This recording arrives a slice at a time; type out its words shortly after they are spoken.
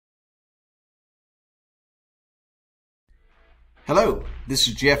Hello, this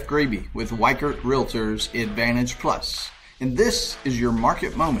is Jeff Grebe with Weichert Realtors Advantage Plus, and this is your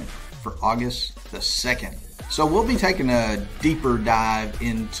market moment for August the 2nd. So we'll be taking a deeper dive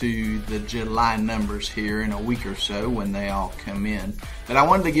into the July numbers here in a week or so when they all come in. But I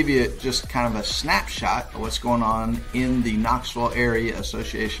wanted to give you just kind of a snapshot of what's going on in the Knoxville Area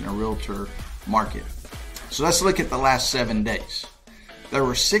Association of Realtor market. So let's look at the last 7 days. There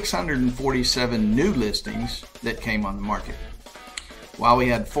were 647 new listings that came on the market, while we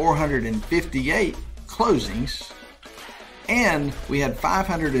had 458 closings, and we had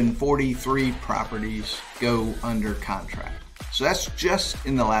 543 properties go under contract. So that's just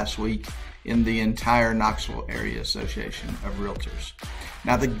in the last week in the entire Knoxville Area Association of Realtors.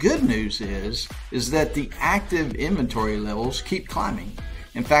 Now the good news is that the active inventory levels keep climbing.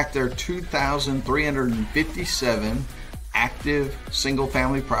 In fact, there are 2,357 active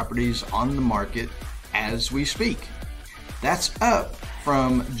single-family properties on the market as we speak. That's up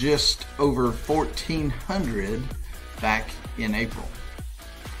from just over 1,400 back in April.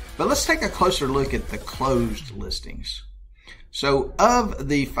 But let's take a closer look at the closed listings. So of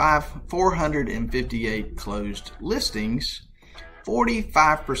the 458 closed listings,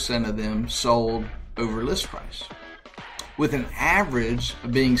 45% of them sold over list price, with an average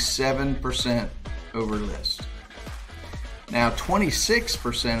of being 7% over list. Now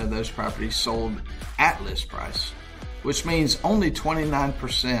 26% of those properties sold at list price, which means only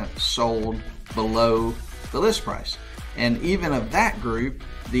 29% sold below the list price. And even of that group,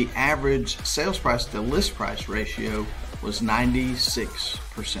 the average sales price to list price ratio was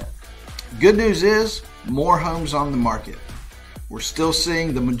 96%. Good news is more homes on the market. We're still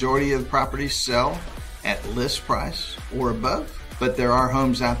seeing the majority of the properties sell at list price or above, but there are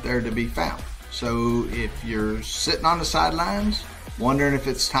homes out there to be found. So if you're sitting on the sidelines wondering if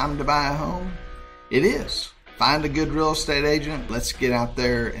it's time to buy a home, it is. Find a good real estate agent. Let's get out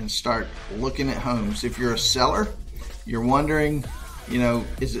there and start looking at homes. If you're a seller, you're wondering,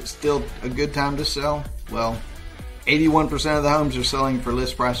 is it still a good time to sell? Well, 81% of the homes are selling for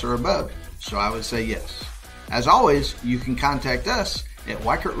list price or above, so I would say yes. As always, you can contact us at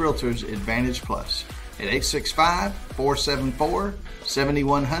Weichert Realtors Advantage Plus at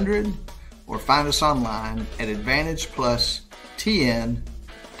 865-474-7100 or find us online at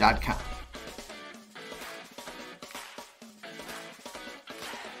AdvantagePlusTN.com.